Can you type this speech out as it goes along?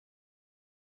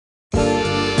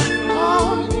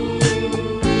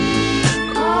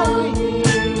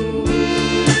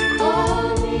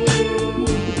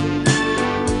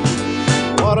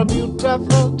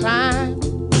time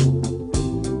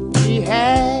we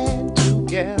had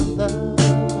together.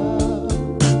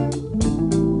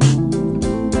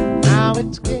 Now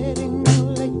it's getting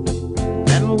late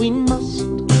and we must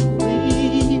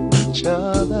leave each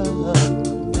other.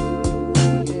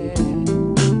 Yeah.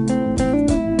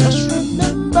 Just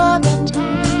remember the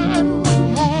time we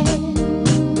had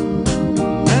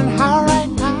and how right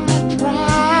I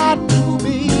tried to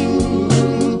be.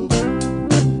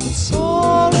 It's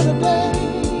all in a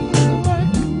day's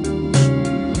work,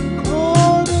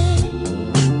 cold day,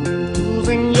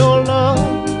 losing your love,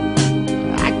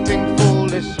 acting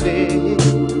foolishly.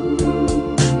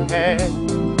 Yeah.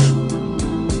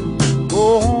 Go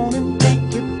on and take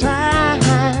your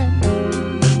time,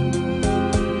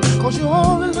 'cause you're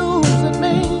only losing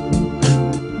me.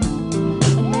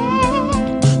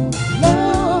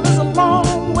 Love is a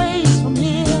long ways from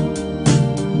here.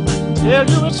 Tell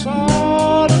you it's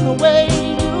all in the way.